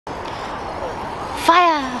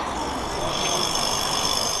Fire!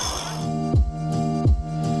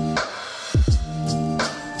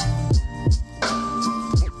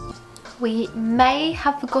 We may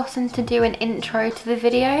have forgotten to do an intro to the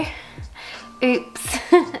video. Oops.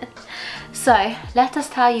 So, let us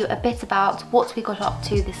tell you a bit about what we got up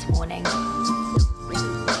to this morning.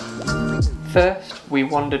 First, we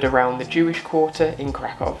wandered around the Jewish quarter in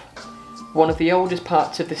Krakow. One of the oldest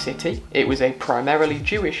parts of the city, it was a primarily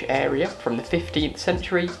Jewish area from the 15th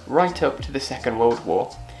century right up to the Second World War,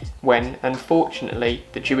 when, unfortunately,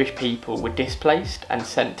 the Jewish people were displaced and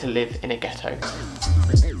sent to live in a ghetto.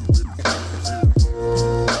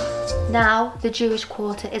 Now, the Jewish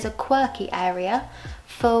quarter is a quirky area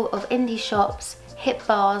full of indie shops, hip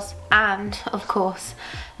bars and, of course,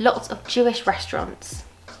 lots of Jewish restaurants.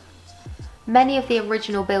 Many of the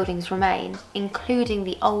original buildings remain, including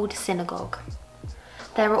the old synagogue.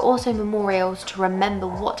 There are also memorials to remember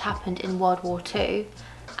what happened in World War II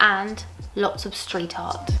and lots of street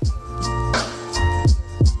art.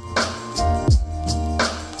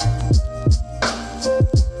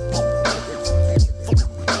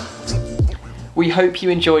 We hope you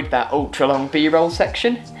enjoyed that ultra long B-roll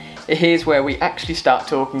section. Here's where we actually start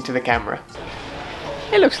talking to the camera.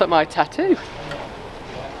 It looks like my tattoo.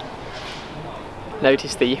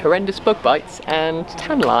 Notice the horrendous bug bites and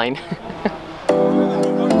tan line.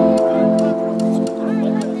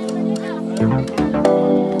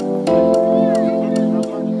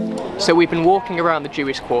 So we've been walking around the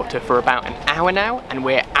Jewish quarter for about an hour now and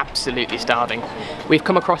we're absolutely starving. We've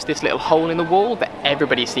come across this little hole in the wall that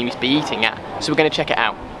everybody seems to be eating at, so we're going to check it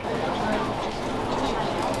out.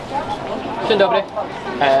 Dzień dobry.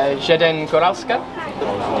 Jeden Goralska.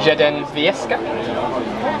 Jeden Wieska.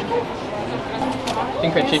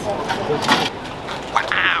 Dziękuję ci.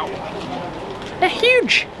 Wow! They're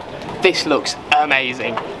huge! This looks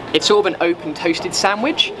amazing. It's sort of an open toasted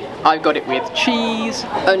sandwich. I've got it with cheese,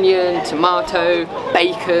 onion, tomato,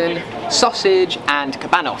 bacon, sausage and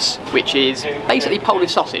kabanos, which is basically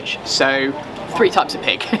Polish sausage, so 3 types of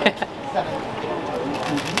pig.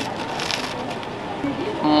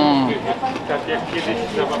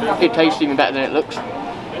 It tastes even better than it looks.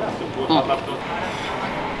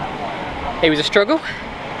 It was a struggle,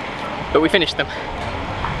 but we finished them.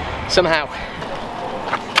 Somehow.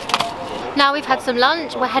 Now we've had some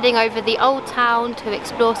lunch, we're heading over the old town to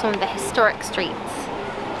explore some of the historic streets.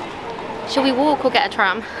 Shall we walk or get a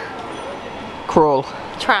tram? Crawl.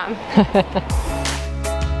 Tram.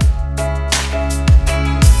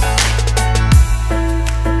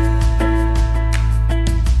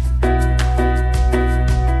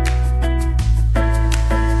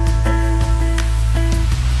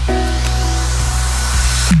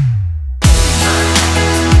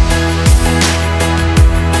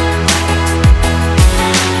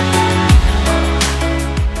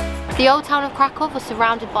 The old town of Krakow was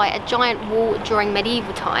surrounded by a giant wall during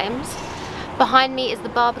medieval times. Behind me is the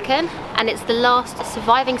Barbican, and it's the last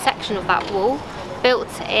surviving section of that wall, built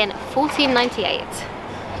in 1498.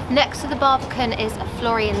 Next to the Barbican is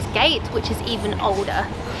Florian's Gate, which is even older.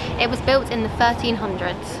 It was built in the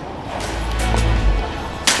 1300s.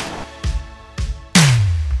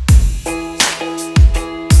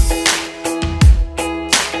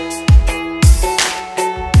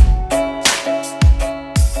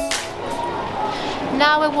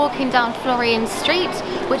 Now we're walking down Florian Street,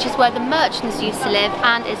 which is where the merchants used to live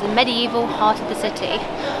and is the medieval heart of the city,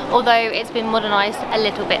 although it's been modernised a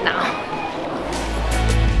little bit now.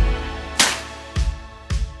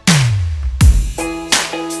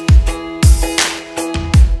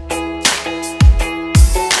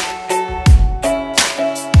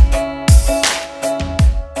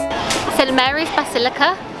 St Mary's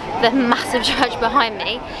Basilica, the massive church behind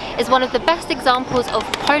me, is one of the best examples of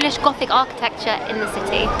Polish Gothic architecture in the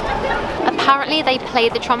city. Apparently they play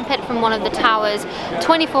the trumpet from one of the towers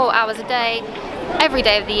 24 hours a day, every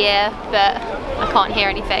day of the year, but I can't hear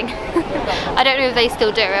anything. I don't know if they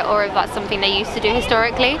still do it or if that's something they used to do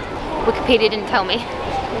historically. Wikipedia didn't tell me.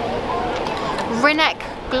 Rynek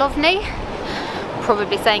Główny,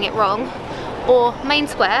 probably saying it wrong, or Main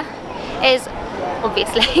Square, is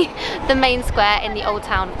obviously the main square in the old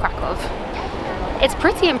town of Krakow. It's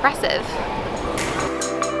pretty impressive.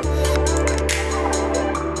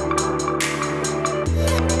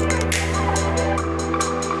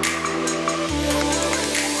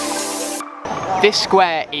 This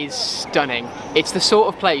square is stunning. It's the sort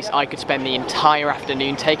of place I could spend the entire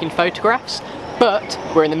afternoon taking photographs, but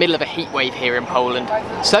we're in the middle of a heat wave here in Poland,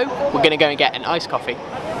 so we're going to go and get an iced coffee.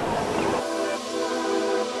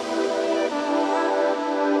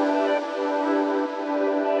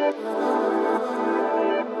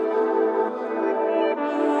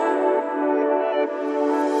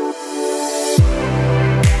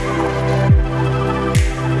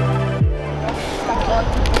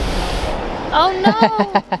 no!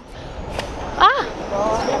 Ah!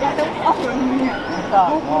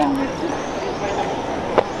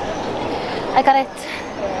 I got it.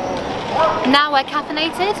 Now we're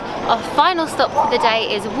caffeinated. Our final stop for the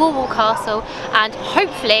day is Wall Castle and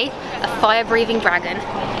hopefully a fire-breathing dragon.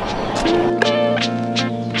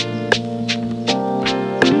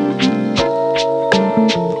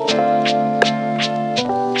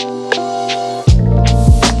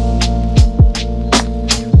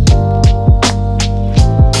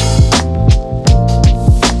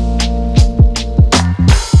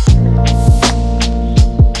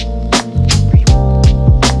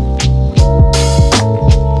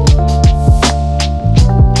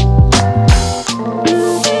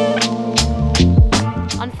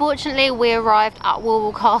 Unfortunately, we arrived at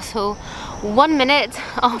Wall Castle 1 minute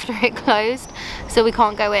after it closed, so we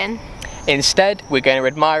can't go in. Instead, we're going to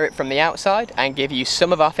admire it from the outside and give you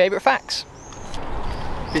some of our favourite facts.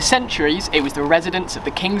 For centuries, it was the residence of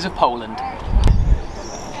the kings of Poland.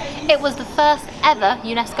 It was the first ever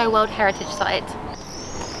UNESCO World Heritage Site.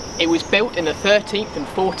 It was built in the 13th and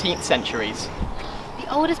 14th centuries.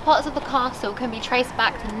 The oldest parts of the castle can be traced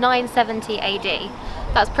back to 970 AD.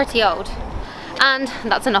 That's pretty old. And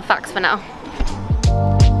that's enough facts for now.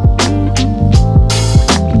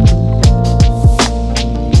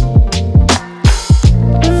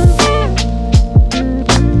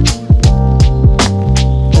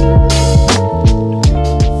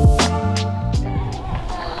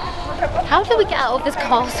 How do we get out of this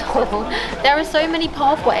castle? There are so many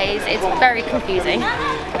pathways, it's very confusing.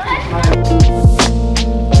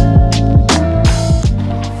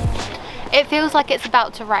 It feels like it's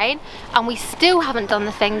about to rain and we still haven't done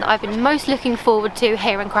the thing that I've been most looking forward to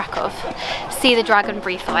here in Krakow. See the dragon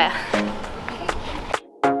breathe fire.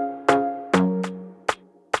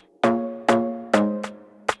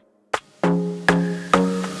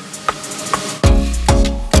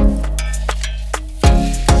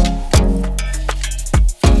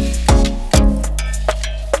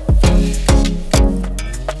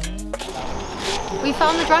 We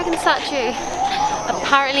found the dragon statue.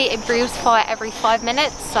 Apparently it breathes fire every 5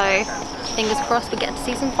 minutes, so fingers crossed we get to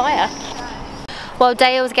see some fire. While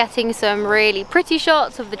Dale's getting some really pretty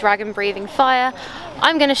shots of the dragon breathing fire,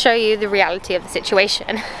 I'm going to show you the reality of the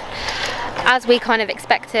situation. As we kind of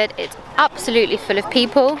expected, it's absolutely full of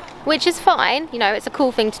people, which is fine, you know, it's a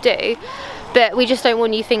cool thing to do, but we just don't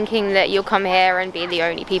want you thinking that you'll come here and be the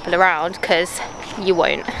only people around, because you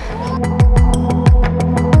won't.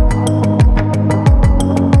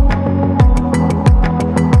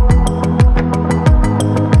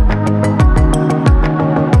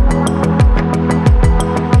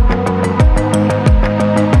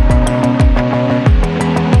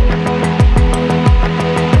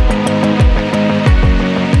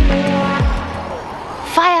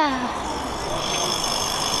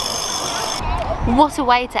 What a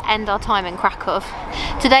way to end our time in Krakow.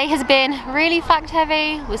 Today has been really fact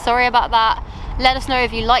heavy, we're sorry about that. Let us know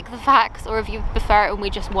if you like the facts or if you prefer it when we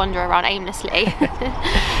just wander around aimlessly.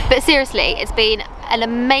 But seriously, it's been an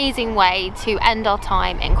amazing way to end our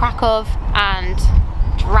time in Krakow and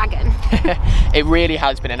dragon. It really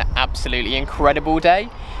has been an absolutely incredible day.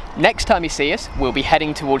 Next time you see us, we'll be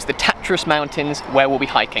heading towards the Tatras Mountains where we'll be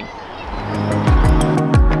hiking.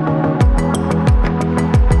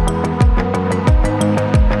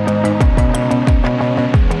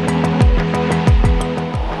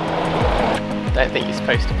 I don't think you're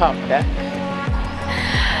supposed to park there.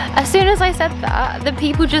 As soon as I said that, the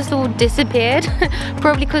people just all disappeared.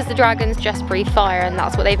 Probably because the dragons just breathe fire and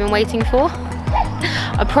that's what they've been waiting for.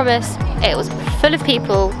 I promise it was full of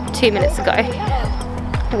people 2 minutes ago.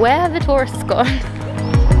 Where have the tourists gone?